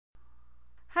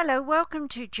Hello, welcome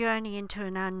to Journey into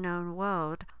an Unknown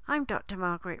World. I'm Dr.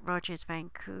 Margaret Rogers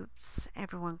Van Coops.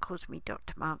 Everyone calls me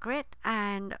Dr. Margaret,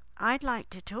 and I'd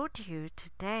like to talk to you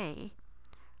today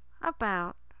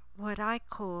about what I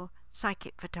call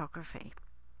psychic photography.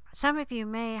 Some of you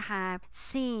may have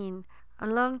seen a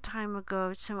long time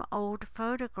ago some old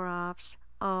photographs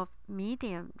of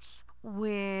mediums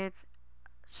with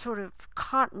sort of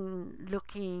cotton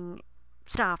looking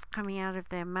stuff coming out of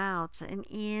their mouths, and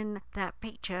in that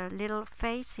picture little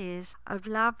faces of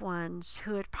loved ones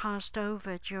who had passed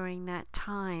over during that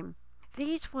time.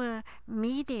 These were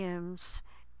mediums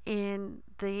in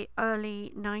the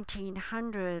early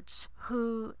 1900s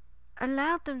who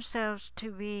allowed themselves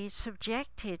to be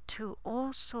subjected to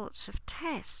all sorts of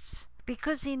tests,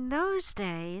 because in those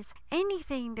days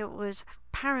anything that was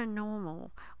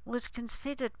paranormal was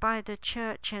considered by the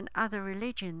church and other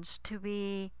religions to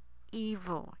be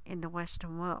evil in the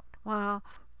Western world, while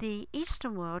the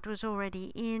Eastern world was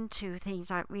already into things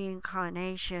like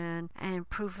reincarnation and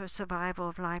proof of survival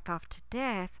of life after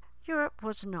death. Europe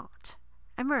was not.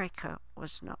 America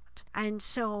was not. And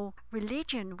so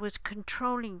religion was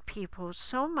controlling people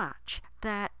so much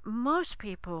that most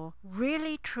people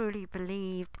really truly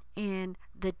believed in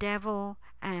the devil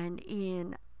and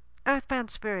in earthbound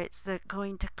spirits that are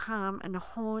going to come and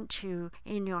haunt you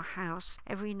in your house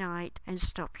every night and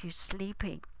stop you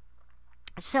sleeping.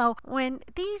 So when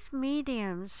these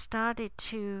mediums started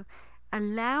to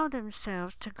allow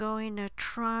themselves to go in a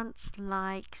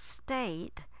trance-like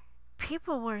state,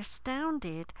 people were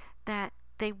astounded that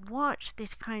they watched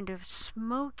this kind of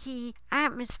smoky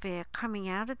atmosphere coming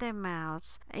out of their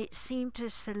mouths. It seemed to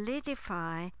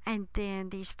solidify, and then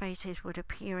these faces would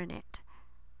appear in it.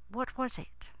 What was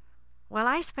it? Well,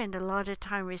 I spend a lot of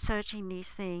time researching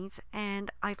these things,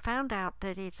 and I found out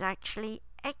that it's actually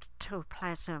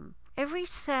ectoplasm. Every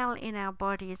cell in our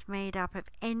body is made up of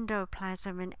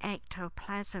endoplasm and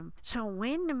ectoplasm. So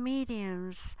when the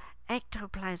medium's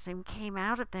ectoplasm came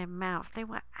out of their mouth, they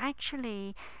were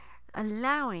actually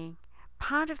allowing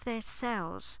part of their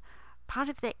cells, part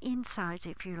of their insides,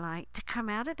 if you like, to come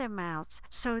out of their mouths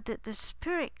so that the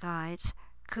spirit guides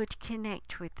could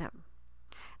connect with them.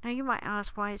 Now you might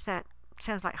ask, why is that?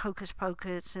 Sounds like hocus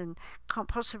pocus and can't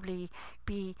possibly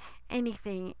be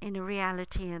anything in a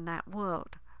reality in that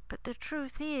world. But the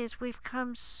truth is, we've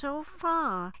come so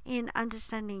far in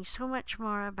understanding so much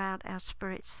more about our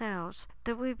spirit selves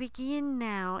that we begin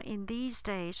now in these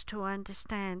days to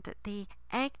understand that the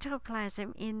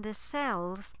ectoplasm in the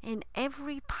cells in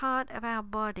every part of our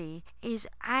body is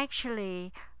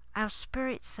actually our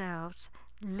spirit selves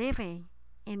living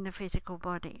in the physical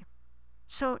body.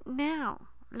 So now,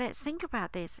 let's think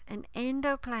about this. An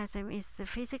endoplasm is the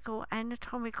physical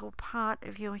anatomical part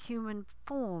of your human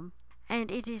form,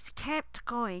 and it is kept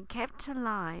going, kept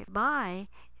alive by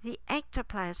the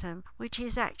ectoplasm, which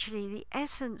is actually the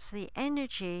essence, the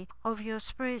energy of your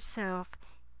spirit self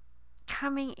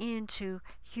coming into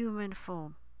human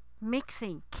form,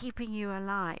 mixing, keeping you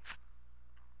alive.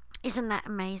 Isn't that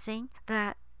amazing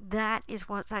that that is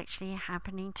what's actually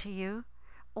happening to you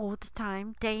all the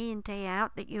time, day in, day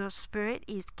out, that your spirit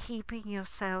is keeping your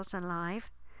cells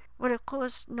alive? Well, of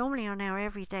course, normally on our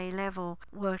everyday level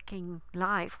working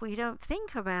life, we don't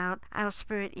think about our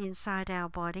spirit inside our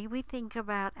body. We think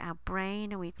about our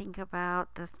brain, and we think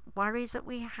about the worries that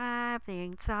we have, the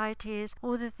anxieties,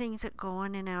 all the things that go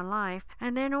on in our life.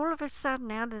 And then all of a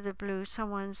sudden, out of the blue,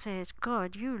 someone says,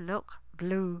 God, you look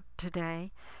blue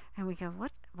today. And we go,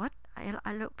 what?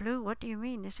 I look blue? What do you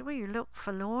mean? They say, well, you look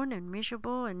forlorn and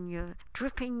miserable, and you're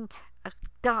dripping a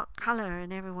dark color.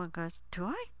 And everyone goes, do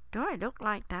I? Do I look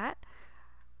like that?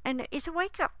 And it's a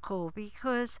wake-up call,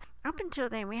 because up until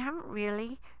then we haven't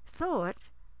really thought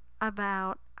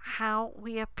about how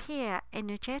we appear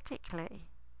energetically.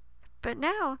 But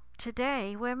now,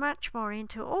 today, we're much more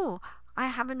into, I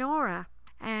have an aura.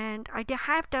 And I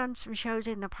have done some shows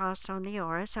in the past on the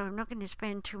aura, so I'm not going to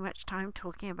spend too much time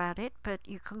talking about it, but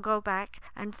you can go back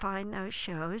and find those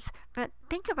shows. But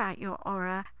think about your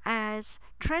aura as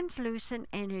translucent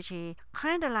energy,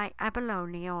 kind of like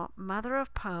abalone or mother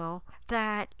of pearl,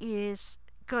 that is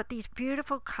got these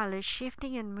beautiful colors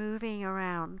shifting and moving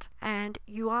around. And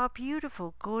you are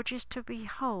beautiful, gorgeous to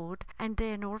behold, and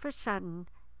then all of a sudden,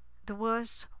 the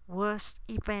worst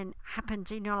event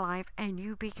happens in your life, and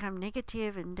you become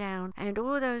negative and down, and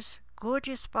all those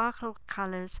gorgeous sparkle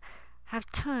colors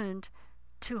have turned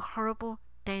to horrible,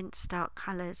 dense, dark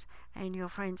colors. And your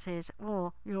friend says,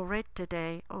 you're red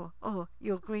today, or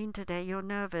you're green today, you're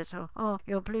nervous, or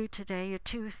you're blue today, you're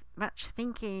too much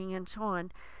thinking, and so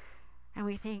on. And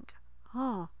we think,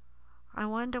 I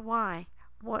wonder why.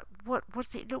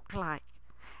 What's it look like?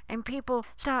 And people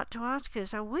start to ask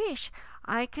us, I wish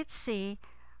I could see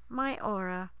my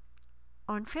aura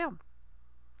on film.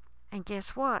 And guess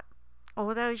what?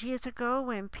 All those years ago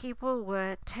when people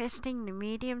were testing the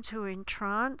mediums who were in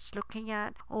trance, looking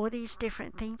at all these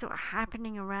different things that were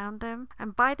happening around them.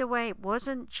 And by the way, it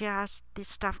wasn't just this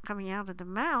stuff coming out of the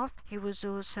mouth. It was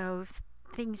also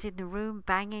things in the room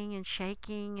banging and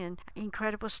shaking and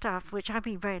incredible stuff, which I've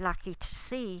been very lucky to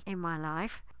see in my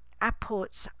life.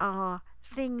 Apports are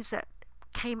things that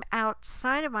came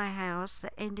outside of my house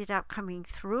that ended up coming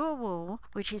through a wall,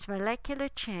 which is molecular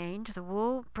change. The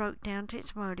wall broke down to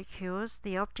its molecules.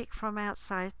 The object from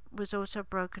outside was also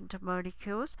broken to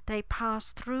molecules. They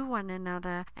passed through one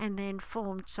another and then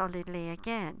formed solidly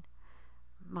again.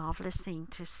 Marvelous thing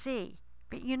to see.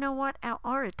 But you know what? Our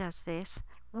aura does this.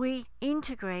 We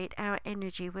integrate our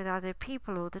energy with other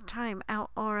people all the time. Our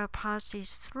aura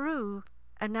passes through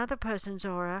another person's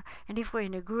aura, and if we're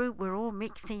in a group, we're all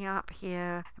mixing up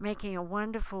here, making a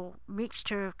wonderful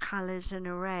mixture of colors and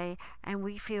array, and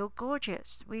we feel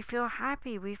gorgeous, we feel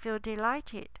happy, we feel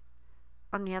delighted.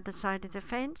 On the other side of the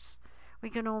fence,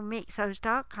 we can all mix those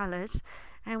dark colors,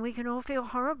 and we can all feel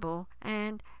horrible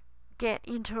and get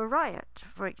into a riot,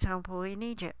 for example, in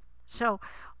Egypt. So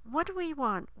what do we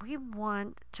want? We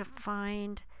want to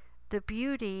find the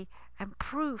beauty and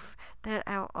proof that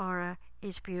our aura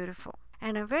is beautiful.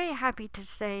 And I'm very happy to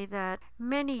say that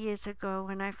many years ago,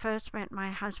 when I first met my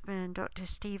husband, Dr.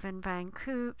 Stephen Van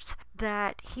Coops,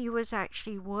 that he was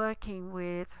actually working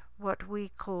with what we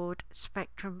called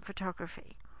spectrum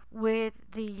photography, with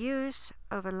the use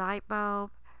of a light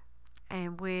bulb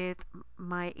and with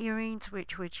my earrings,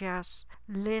 which were just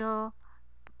little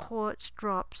quartz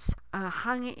drops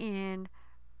hung in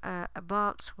a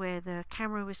box where the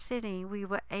camera was sitting. We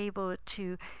were able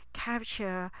to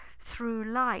capture through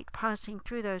light passing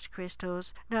through those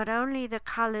crystals not only the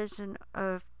colors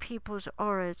of people's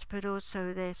auras, but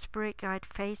also their spirit guide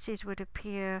faces would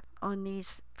appear on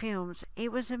these films.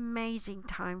 It was an amazing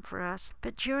time for us.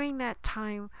 But during that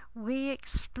time, we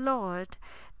explored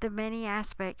the many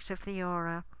aspects of the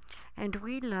aura, and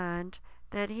we learned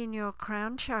that in your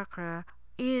crown chakra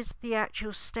is the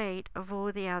actual state of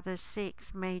all the other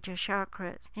 6 major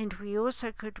chakras. And we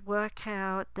also could work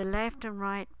out the left and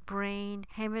right brain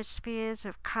hemispheres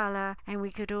of color, and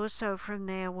we could also from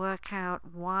there work out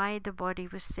why the body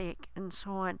was sick and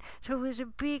so on. So it was a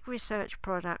big research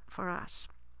product for us.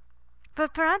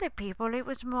 But for other people, it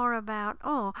was more about,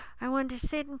 I want to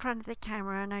sit in front of the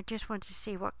camera and I just want to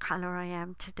see what color I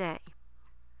am today.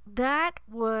 That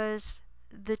was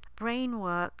the brain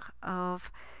work of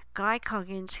Guy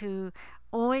Coggins, who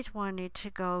always wanted to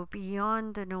go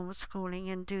beyond the normal schooling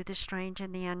and do the strange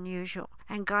and the unusual.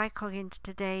 And Guy Coggins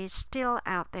today is still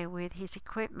out there with his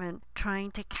equipment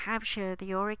trying to capture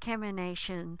the auric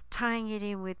emanation, tying it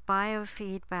in with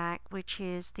biofeedback, which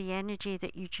is the energy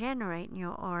that you generate in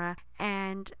your aura.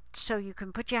 And so you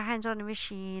can put your hands on a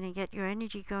machine and get your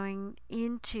energy going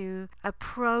into a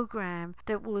program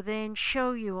that will then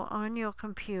show you on your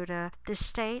computer the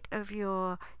state of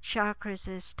your chakras,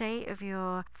 the state of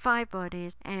your 5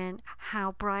 bodies, and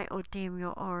how bright or dim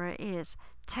your aura is.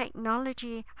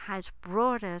 Technology has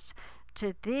brought us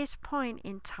to this point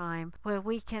in time where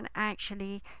we can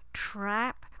actually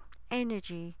trap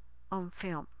energy on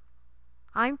film.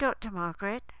 I'm Dr.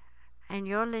 Margaret, and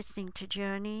you're listening to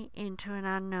Journey into an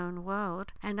Unknown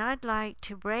World, and I'd like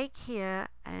to break here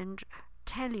and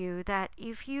tell you that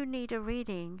if you need a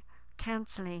reading,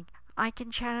 counseling, I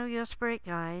can channel your spirit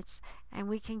guides, and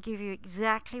we can give you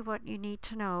exactly what you need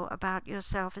to know about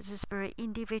yourself as a spirit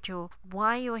individual,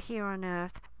 why you're here on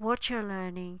earth, what you're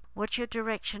learning, what your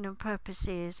direction and purpose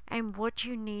is, and what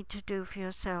you need to do for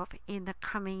yourself in the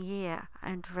coming year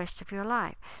and the rest of your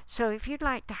life. So if you'd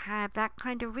like to have that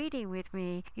kind of reading with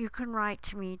me, you can write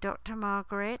to me,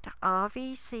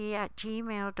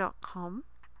 drmargaretrvc@gmail.com,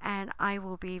 and I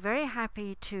will be very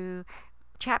happy to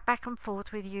chat back and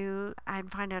forth with you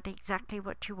and find out exactly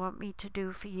what you want me to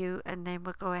do for you, and then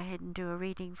we'll go ahead and do a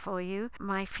reading for you.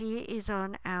 My fee is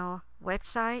on our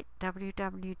website,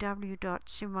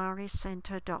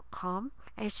 www.sumariscenter.com,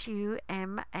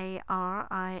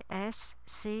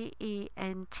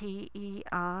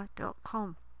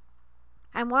 sumariscenter.com.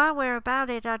 And while we're about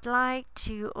it, I'd like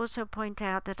to also point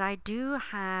out that I do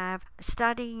have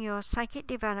Studying Your Psychic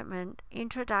Development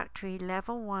Introductory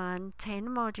Level 1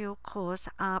 10-module course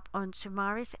up on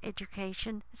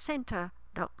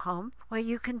sumariseducationcenter.com, where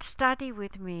you can study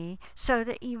with me so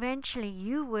that eventually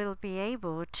you will be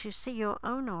able to see your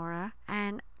own aura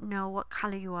and know what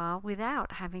color you are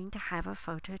without having to have a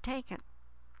photo taken.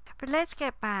 But let's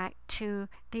get back to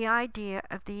the idea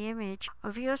of the image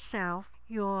of yourself,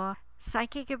 your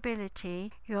psychic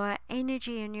ability, your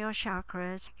energy in your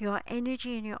chakras, your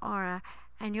energy in your aura,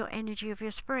 and your energy of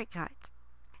your spirit guides.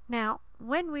 Now,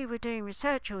 when we were doing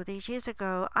research all these years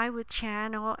ago, I would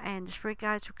channel and the spirit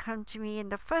guides would come to me,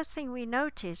 and the first thing we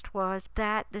noticed was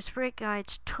that the spirit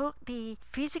guides took the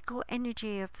physical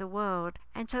energy of the world,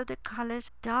 and so the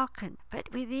colors darkened.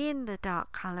 But within the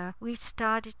dark color, we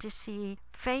started to see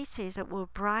faces that were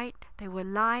bright, they were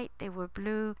light, they were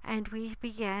blue, and we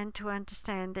began to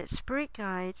understand that spirit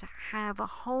guides have a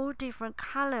whole different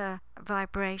color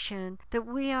vibration that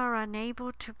we are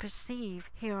unable to perceive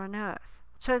here on earth.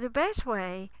 So the best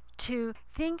way to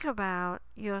think about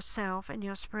yourself and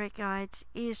your spirit guides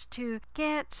is to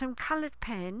get some colored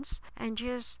pens and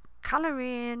just color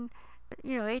in,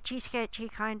 itchy sketchy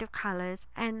kind of colors,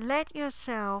 and let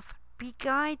yourself be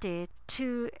guided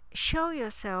to show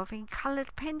yourself in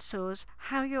colored pencils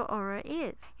how your aura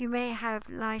is. You may have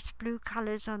nice blue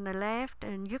colors on the left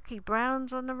and yucky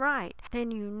browns on the right.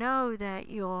 Then you know that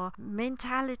your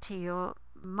mentality or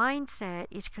mindset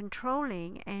is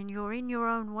controlling and you're in your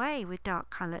own way with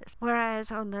dark colors.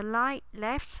 Whereas on the light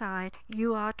left side,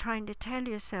 you are trying to tell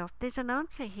yourself, there's an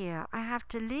answer here. I have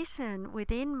to listen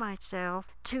within myself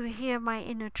to hear my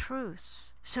inner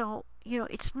truths. So,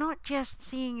 it's not just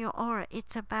seeing your aura,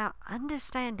 it's about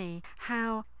understanding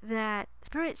how that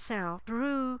spirit self,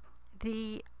 through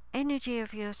the energy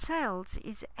of your cells,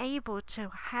 is able to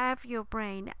have your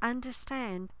brain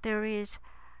understand there is,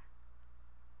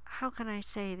 how can I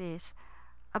say this,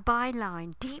 a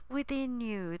byline deep within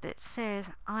you that says,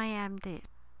 I am this.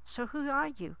 So who are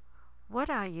you? What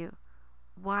are you?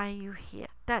 Why are you here?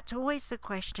 That's always the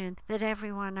question that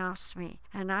everyone asks me.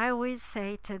 And I always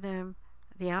say to them,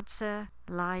 the answer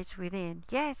lies within.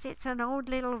 Yes, it's an old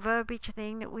little verbiage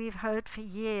thing that we've heard for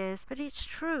years, but it's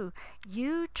true.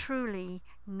 You truly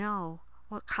know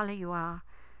what color you are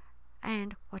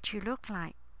and what you look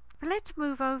like. But let's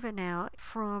move over now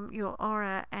from your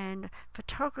aura and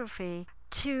photography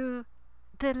to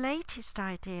the latest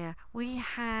idea. We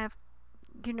have,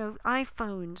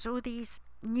 iPhones, all these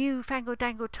new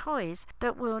fangle-dangle toys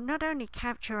that will not only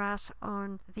capture us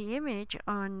on the image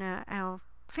on our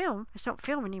film, it's not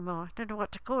film anymore, I don't know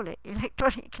what to call it,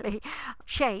 electronically,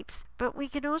 shapes, but we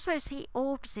can also see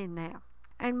orbs in there.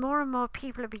 And more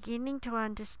people are beginning to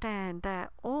understand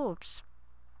that orbs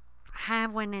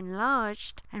have, when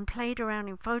enlarged and played around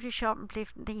in Photoshop and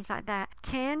different things like that,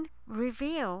 can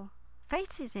reveal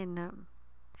faces in them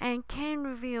and can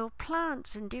reveal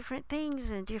plants and different things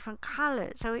and different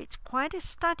colors. So it's quite a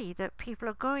study that people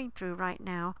are going through right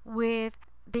now with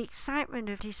the excitement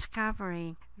of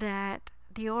discovering that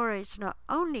the aura is not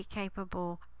only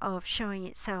capable of showing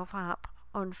itself up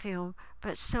on film,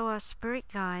 but so are spirit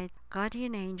guides,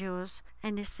 guardian angels,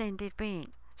 and ascended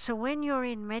beings. So when you're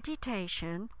in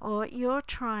meditation or you're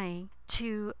trying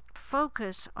to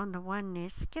focus on the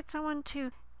oneness, get someone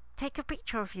to take a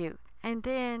picture of you and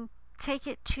then take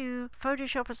it to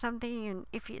Photoshop or something, and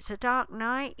if it's a dark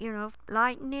night,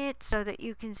 lighten it so that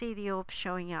you can see the orbs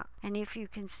showing up. And if you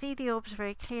can see the orbs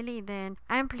very clearly, then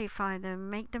amplify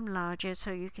them, make them larger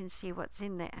so you can see what's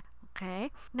in there. Okay?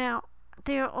 Now,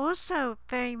 there are also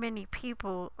very many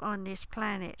people on this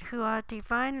planet who are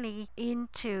divinely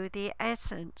into the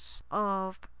essence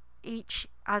of each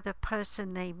other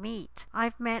person they meet.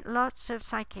 I've met lots of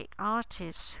psychic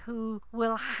artists who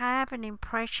will have an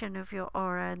impression of your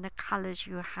aura and the colors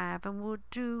you have and will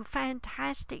do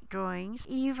fantastic drawings,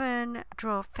 even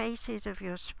draw faces of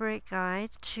your spirit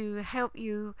guides to help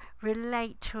you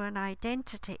relate to an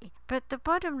identity. But the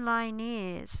bottom line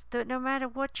is that no matter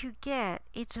what you get,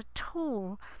 it's a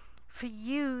tool for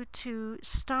you to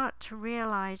start to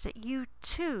realize that you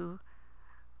too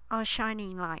are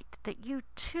shining light, that you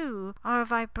too are a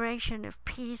vibration of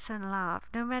peace and love,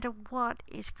 no matter what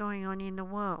is going on in the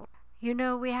world.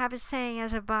 We have a saying,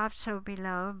 as above, so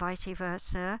below, and vice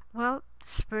versa. Well,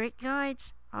 spirit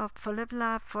guides are full of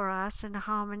love for us and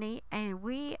harmony, and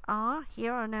we are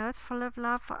here on earth full of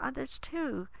love for others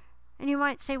too. And you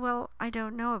might say, well, I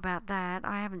don't know about that.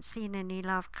 I haven't seen any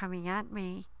love coming at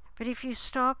me. But if you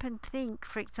stop and think,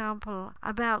 for example,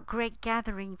 about great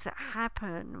gatherings that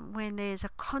happen when there's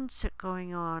a concert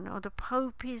going on, or the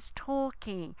Pope is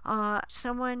talking, or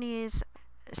someone is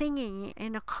singing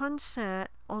in a concert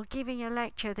or giving a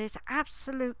lecture, there's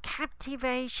absolute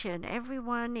captivation.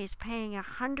 Everyone is paying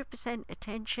 100%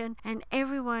 attention and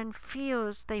everyone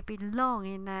feels they belong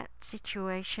in that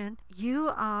situation.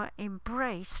 You are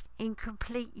embraced in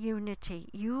complete unity.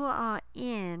 You are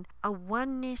in a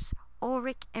oneness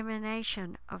auric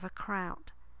emanation of a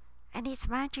crowd. And it's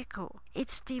magical.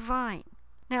 It's divine.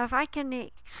 Now, if I can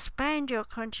expand your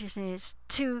consciousness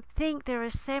to think there are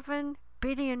 7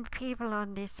 billion people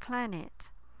on this planet,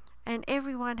 and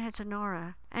everyone has an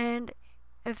aura. And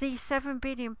of these 7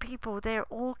 billion people, they're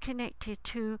all connected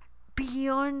to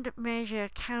beyond measure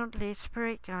countless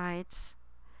spirit guides.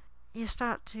 You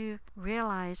start to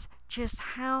realize just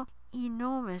how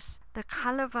enormous the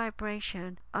color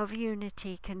vibration of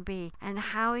unity can be, and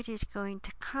how it is going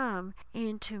to come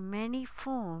into many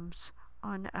forms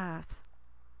on Earth.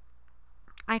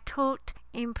 I talked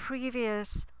in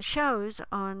previous shows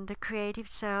on the creative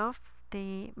self,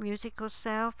 the musical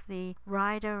self, the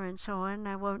writer, and so on.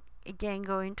 I won't again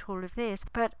go into all of this,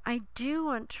 but I do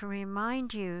want to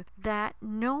remind you that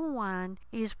no one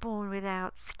is born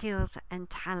without skills and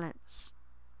talents.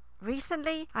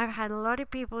 Recently, I've had a lot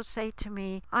of people say to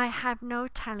me, I have no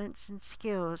talents and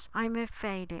skills, I'm a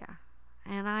failure.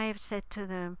 And I have said to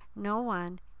them, no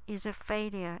one is a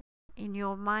failure. In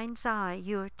your mind's eye,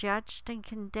 you have judged and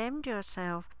condemned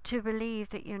yourself to believe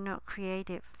that you're not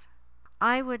creative.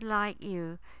 I would like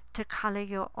you to color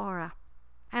your aura.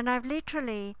 And I've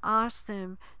literally asked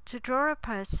them to draw a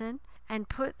person and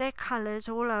put their colors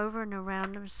all over and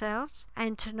around themselves,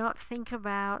 and to not think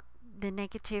about the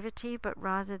negativity, but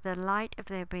rather the light of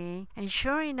their being. And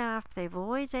sure enough, they've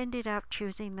always ended up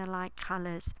choosing the light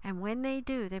colors. And when they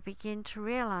do, they begin to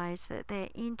realize that their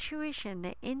intuition,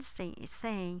 their instinct is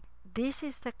saying, this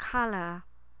is the color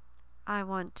I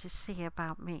want to see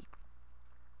about me.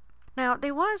 Now,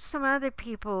 there was some other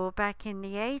people back in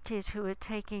the 80s who were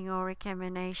taking auric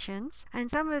emanations, and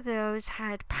some of those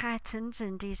had patterns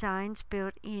and designs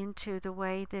built into the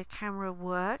way the camera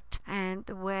worked and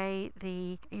the way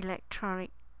the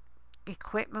electronic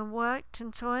equipment worked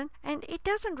and so on. And it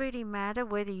doesn't really matter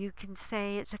whether you can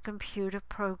say it's a computer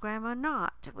program or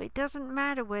not. It doesn't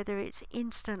matter whether it's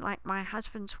instant like my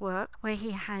husband's work, where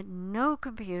he had no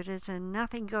computers and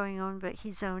nothing going on but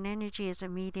his own energy as a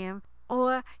medium.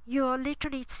 Or you're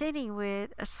literally sitting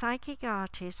with a psychic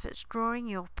artist that's drawing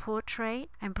your portrait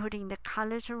and putting the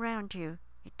colors around you.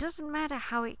 It doesn't matter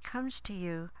how it comes to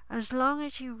you, as long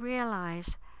as you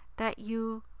realize that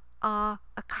you are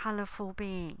a colorful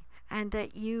being and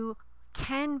that you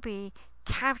can be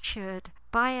captured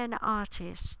by an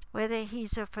artist, whether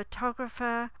he's a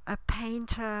photographer, a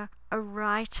painter, a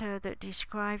writer that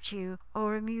describes you,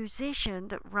 or a musician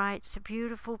that writes a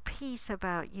beautiful piece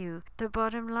about you. The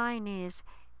bottom line is,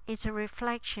 it's a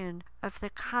reflection of the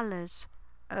colors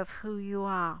of who you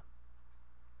are.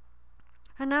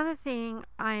 Another thing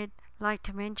I'd like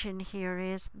to mention here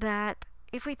is that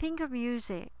if we think of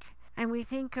music, and we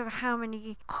think of how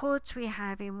many chords we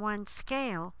have in one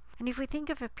scale, and if we think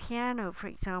of a piano, for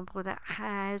example, that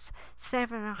has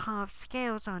 7.5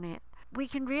 scales on it, we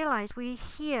can realize we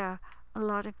hear a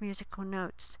lot of musical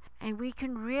notes. And we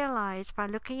can realize by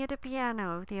looking at a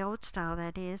piano, the old style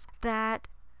that is, that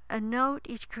a note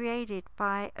is created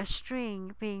by a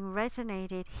string being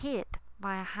resonated, hit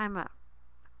by a hammer.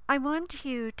 I want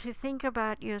you to think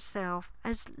about yourself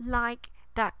as like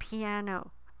that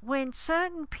piano. When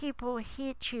certain people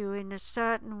hit you in a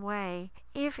certain way,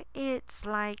 if it's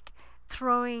like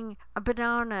throwing a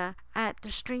banana at the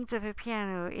strings of a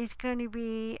piano, it's going to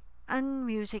be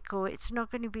unmusical. It's not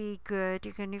going to be good.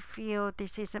 You're going to feel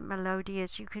this isn't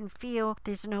melodious. You can feel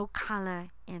there's no color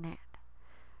in it.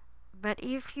 But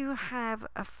if you have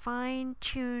a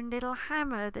fine-tuned little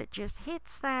hammer that just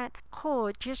hits that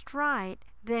chord just right,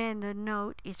 then the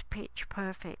note is pitch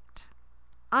perfect.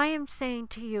 I am saying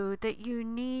to you that you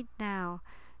need now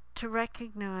to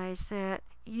recognize that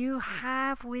you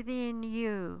have within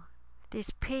you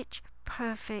this pitch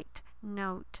perfect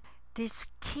note, this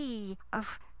key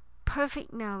of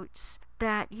perfect notes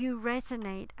that you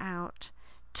resonate out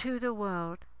to the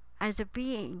world as a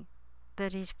being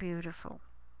that is beautiful.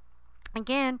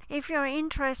 Again, if you're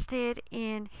interested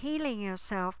in healing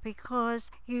yourself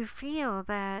because you feel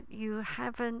that you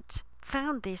haven't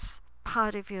found this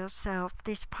part of yourself,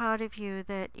 this part of you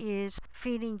that is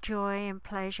feeling joy and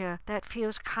pleasure, that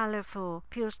feels colorful,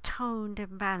 feels toned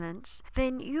and balanced,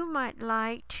 then you might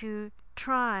like to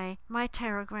try my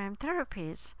pterogram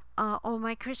therapies or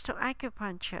my crystal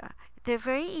acupuncture. They're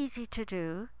very easy to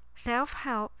do.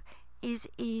 Self-help is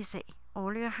easy.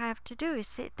 All you have to do is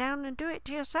sit down and do it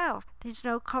to yourself. There's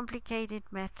no complicated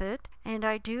method. And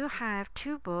I do have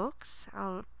 2 books.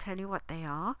 I'll tell you what they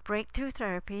are. Breakthrough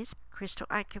Therapies, Crystal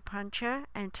Acupuncture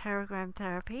and Pterogram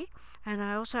Therapy. And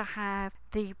I also have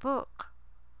the book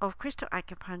of Crystal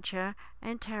Acupuncture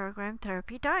and Pterogram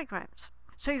Therapy Diagrams.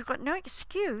 So you've got no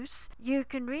excuse. You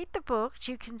can read the books.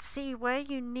 You can see where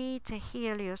you need to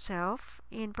heal yourself.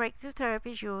 In Breakthrough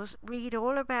Therapies, you'll read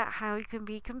all about how you can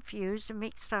be confused and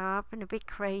mixed up and a bit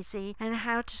crazy and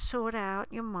how to sort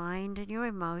out your mind and your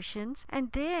emotions.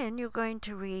 And then you're going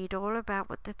to read all about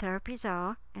what the therapies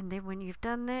are. And then when you've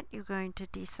done that, you're going to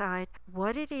decide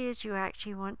what it is you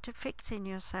actually want to fix in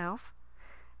yourself.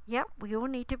 Yep, we all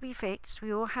need to be fixed.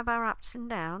 We all have our ups and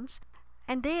downs.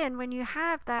 And then when you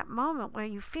have that moment where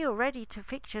you feel ready to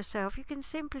fix yourself, you can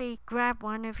simply grab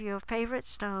one of your favorite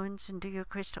stones and do your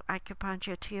crystal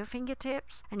acupuncture to your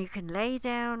fingertips. And you can lay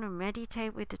down and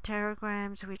meditate with the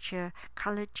pterograms, which are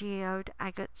colored geode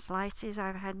agate slices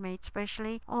I've had made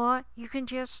specially. Or you can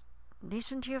just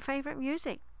listen to your favorite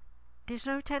music. There's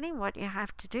no telling what you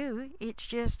have to do. It's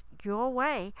just your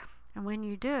way. And when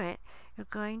you do it, you're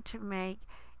going to make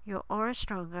your aura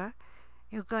stronger.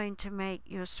 You're going to make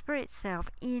your spirit self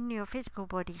in your physical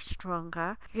body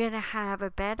stronger. You're going to have a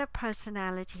better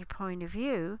personality point of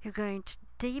view. You're going to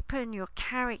deepen your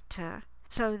character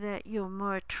so that you're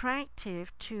more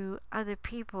attractive to other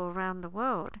people around the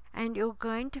world. And you're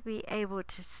going to be able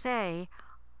to say,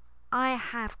 I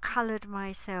have colored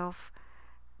myself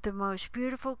the most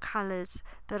beautiful colors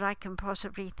that I can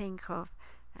possibly think of.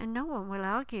 And no one will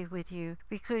argue with you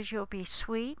because you'll be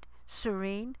sweet,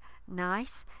 serene,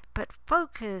 nice, but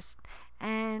focused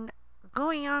and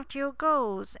going after your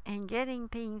goals and getting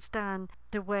things done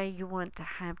the way you want to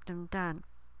have them done.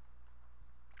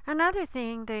 Another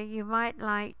thing that you might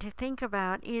like to think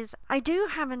about is I do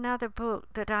have another book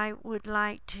that I would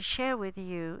like to share with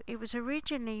you. It was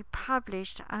originally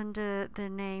published under the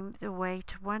name The Way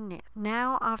to Oneness.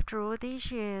 Now, after all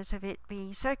these years of it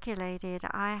being circulated,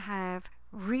 I have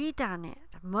redone it,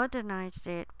 modernized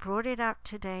it, brought it up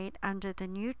to date under the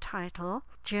new title,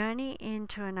 Journey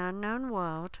into an Unknown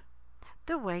World,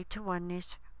 The Way to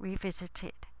Oneness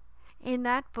Revisited. In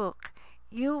that book,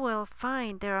 you will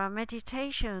find there are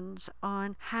meditations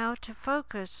on how to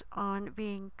focus on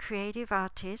being creative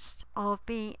artists, of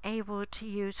being able to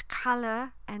use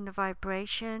color and the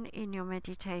vibration in your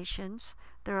meditations.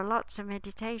 There are lots of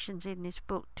meditations in this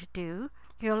book to do.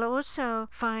 You'll also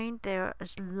find there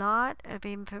is a lot of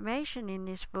information in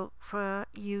this book for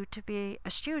you to be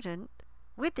a student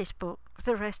with this book for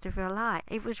the rest of your life.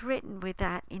 It was written with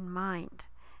that in mind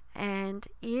and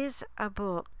is a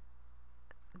book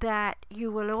that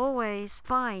you will always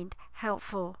find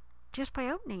helpful just by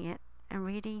opening it and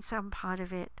reading some part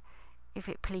of it if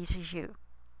it pleases you.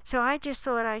 So I just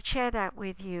thought I'd share that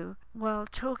with you while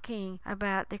talking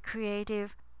about the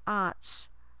creative arts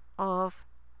of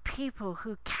people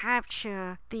who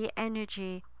capture the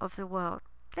energy of the world.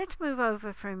 Let's move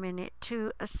over for a minute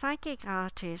to a psychic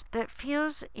artist that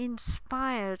feels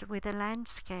inspired with a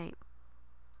landscape.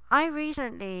 I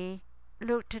recently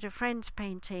looked at a friend's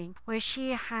painting where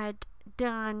she had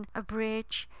done a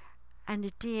bridge and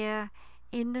a deer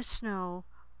in the snow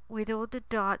with all the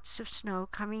dots of snow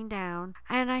coming down.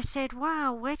 And I said,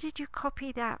 wow, where did you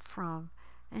copy that from?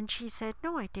 And she said,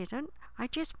 no, I didn't. I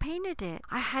just painted it.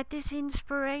 I had this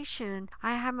inspiration.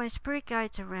 I had my spirit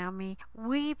guides around me.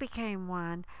 We became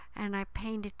one, and I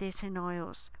painted this in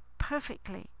oils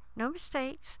perfectly. No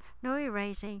mistakes, no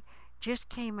erasing, just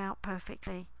came out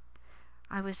perfectly.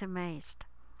 I was amazed.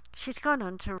 She's gone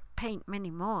on to paint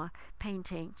many more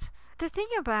paintings. The thing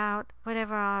about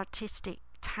whatever artistic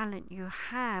talent you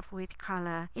have with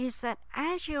color is that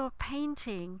as you're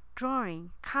painting, drawing,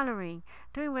 coloring,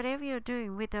 doing whatever you're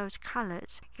doing with those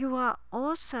colors, you are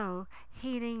also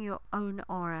healing your own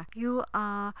aura. You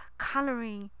are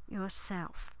coloring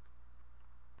yourself.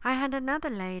 I had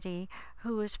another lady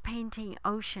who was painting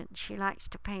oceans. She likes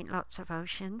to paint lots of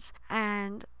oceans.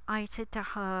 And I said to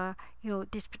her,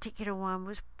 this particular one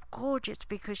was gorgeous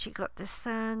because she got the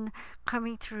sun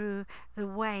coming through the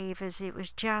wave as it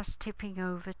was just tipping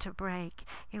over to break.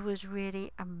 It was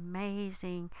really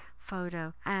amazing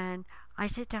photo. And I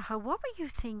said to her, what were you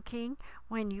thinking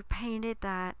when you painted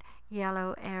that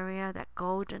yellow area, that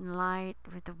golden light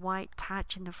with the white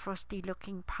touch and the frosty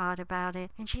looking part about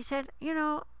it? And she said,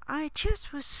 I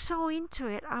just was so into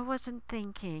it, I wasn't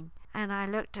thinking. And I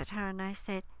looked at her and I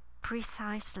said,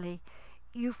 precisely.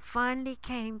 You finally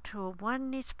came to a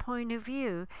oneness point of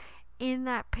view in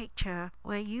that picture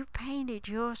where you painted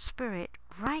your spirit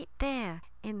right there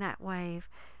in that wave.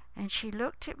 And she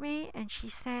looked at me and she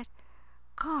said,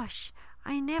 gosh,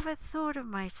 I never thought of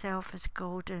myself as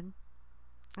golden.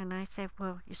 And I said,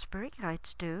 well, your spirit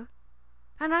guides do.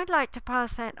 And I'd like to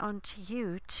pass that on to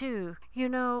you too.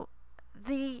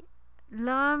 The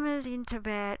lamas in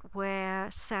Tibet wear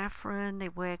saffron, they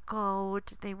wear gold,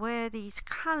 they wear these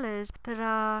colors that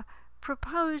are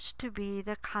proposed to be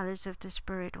the colors of the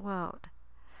spirit world.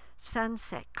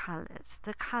 Sunset colors.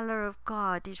 The color of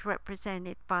God is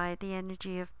represented by the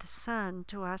energy of the sun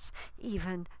to us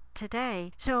even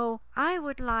today. So I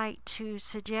would like to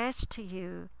suggest to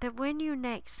you that when you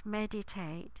next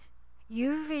meditate,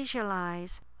 you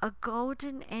visualize a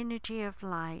golden energy of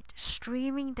light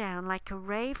streaming down like a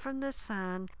ray from the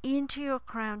sun into your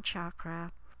crown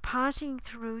chakra, passing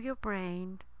through your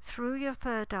brain, through your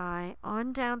third eye,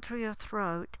 on down through your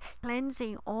throat,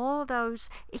 cleansing all those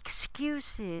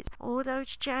excuses, all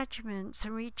those judgments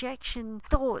and rejection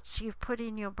thoughts you've put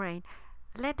in your brain.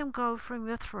 Let them go from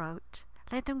your throat.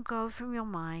 Let them go from your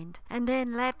mind. And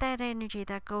then let that energy,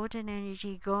 that golden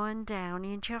energy, go on down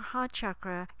into your heart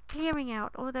chakra, clearing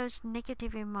out all those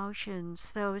negative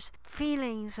emotions, those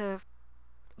feelings of,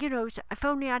 if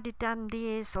only I'd have done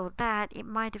this or that, it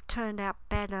might have turned out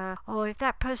better. Or if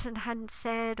that person hadn't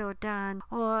said or done,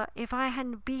 or if I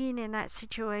hadn't been in that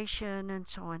situation, and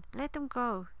so on. Let them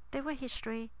go. They were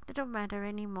history. They don't matter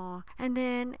anymore. And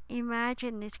then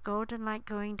imagine this golden light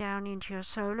going down into your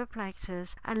solar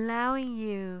plexus, allowing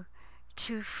you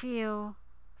to feel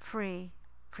free.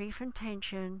 Free from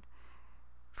tension,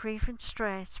 free from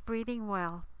stress, breathing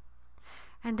well.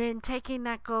 And then taking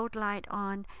that gold light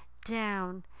on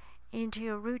down into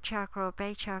your root chakra or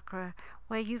base chakra,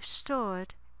 where you've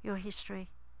stored your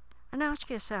history. And ask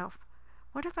yourself,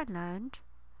 what have I learned?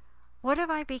 What have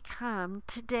I become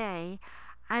today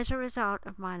as a result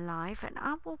of my life? And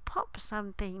I will pop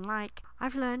something like,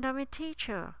 I've learned I'm a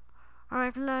teacher, or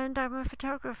I've learned I'm a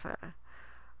photographer,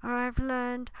 or I've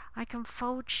learned I can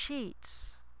fold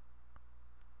sheets.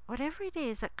 Whatever it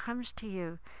is that comes to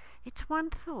you, it's one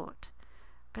thought,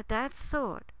 but that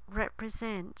thought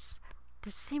represents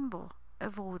the symbol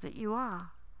of all that you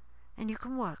are, and you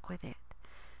can work with it.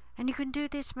 And you can do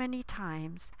this many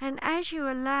times. And as you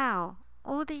allow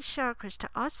all these chakras to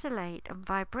oscillate and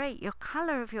vibrate, your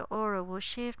color of your aura will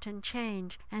shift and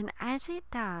change. And as it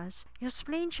does, your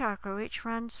spleen chakra, which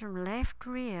runs from left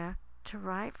rear to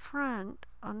right front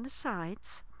on the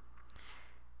sides,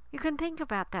 you can think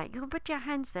about that. You can put your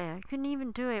hands there. You can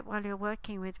even do it while you're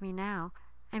working with me now.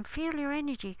 And feel your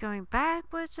energy going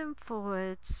backwards and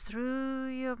forwards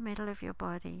through your middle of your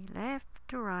body, left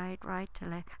to right, right to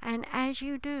left. And as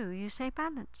you do, you say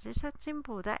balance. It's that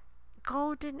simple. That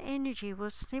golden energy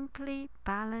will simply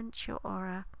balance your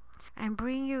aura and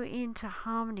bring you into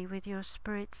harmony with your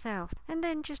spirit self. And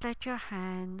then just let your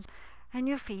hands and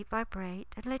your feet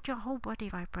vibrate, and let your whole body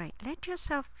vibrate. Let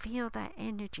yourself feel that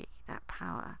energy, that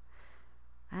power.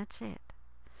 That's it.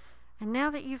 And now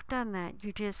that you've done that,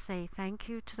 you just say thank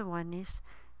you to the oneness,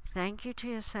 thank you to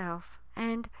yourself,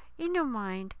 and in your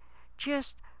mind,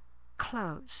 just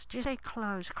close. Just say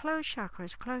close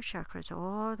chakras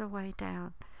all the way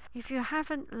down. If you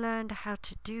haven't learned how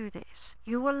to do this,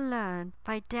 you will learn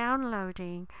by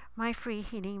downloading my free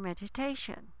healing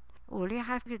meditation. All you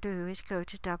have to do is go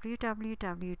to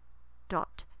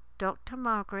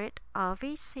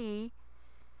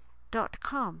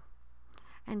www.drmargaretrvc.com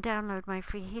and download my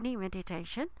free healing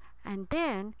meditation, and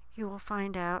then you will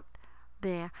find out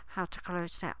there how to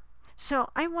close down. So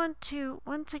I want to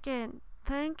once again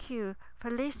thank you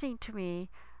for listening to me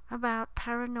about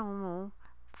paranormal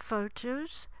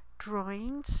photos,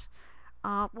 drawings,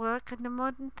 artwork, and the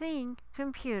modern thing,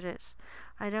 computers.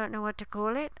 I don't know what to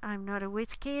call it. I'm not a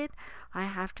whiz kid. I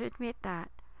have to admit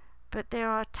that. But there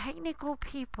are technical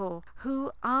people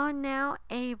who are now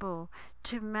able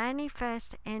to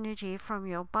manifest energy from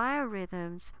your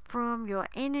biorhythms, from your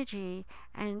energy,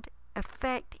 and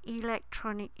affect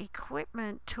electronic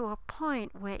equipment to a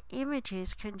point where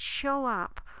images can show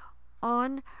up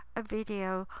on a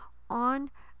video, on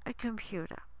a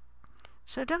computer.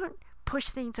 So don't push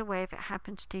things away if it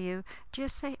happens to you.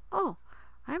 Just say, oh,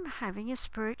 I'm having a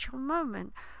spiritual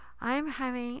moment. I'm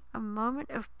having a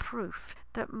moment of proof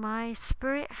that my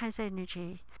spirit has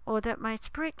energy, or that my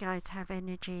spirit guides have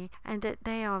energy, and that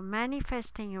they are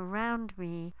manifesting around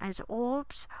me as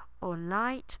orbs or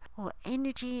light or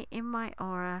energy in my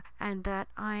aura, and that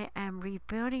I am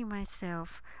rebuilding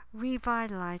myself,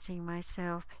 revitalizing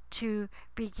myself to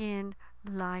begin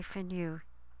life anew.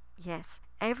 Yes,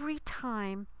 every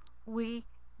time we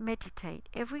meditate,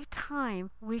 every time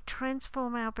we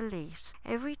transform our beliefs,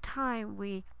 every time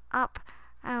we up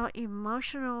our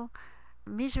emotional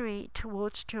misery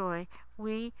towards joy,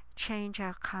 we change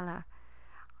our color.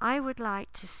 I would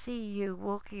like to see you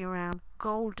walking around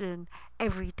golden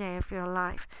every day of your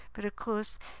life, but of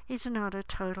course it's not a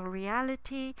total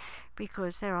reality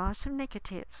because there are some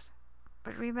negatives.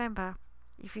 But remember,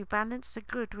 if you balance the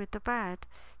good with the bad,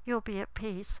 you'll be at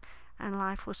peace and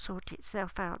life will sort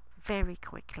itself out very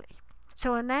quickly.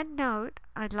 So, on that note,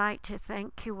 I'd like to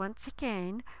thank you once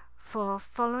again for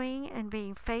following and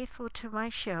being faithful to my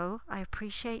show. I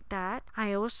appreciate that.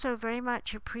 I also very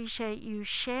much appreciate you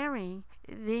sharing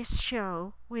this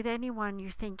show with anyone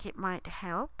you think it might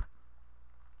help.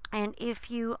 And if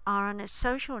you are on a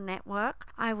social network,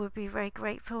 I would be very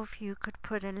grateful if you could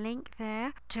put a link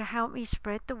there to help me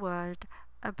spread the word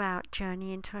about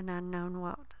Journey into an Unknown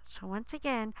World. So once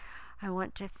again, I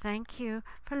want to thank you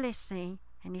for listening.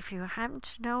 And if you happen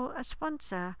to know a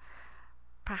sponsor,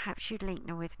 perhaps you'd link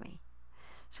them with me.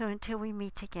 So until we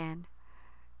meet again,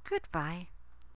 goodbye.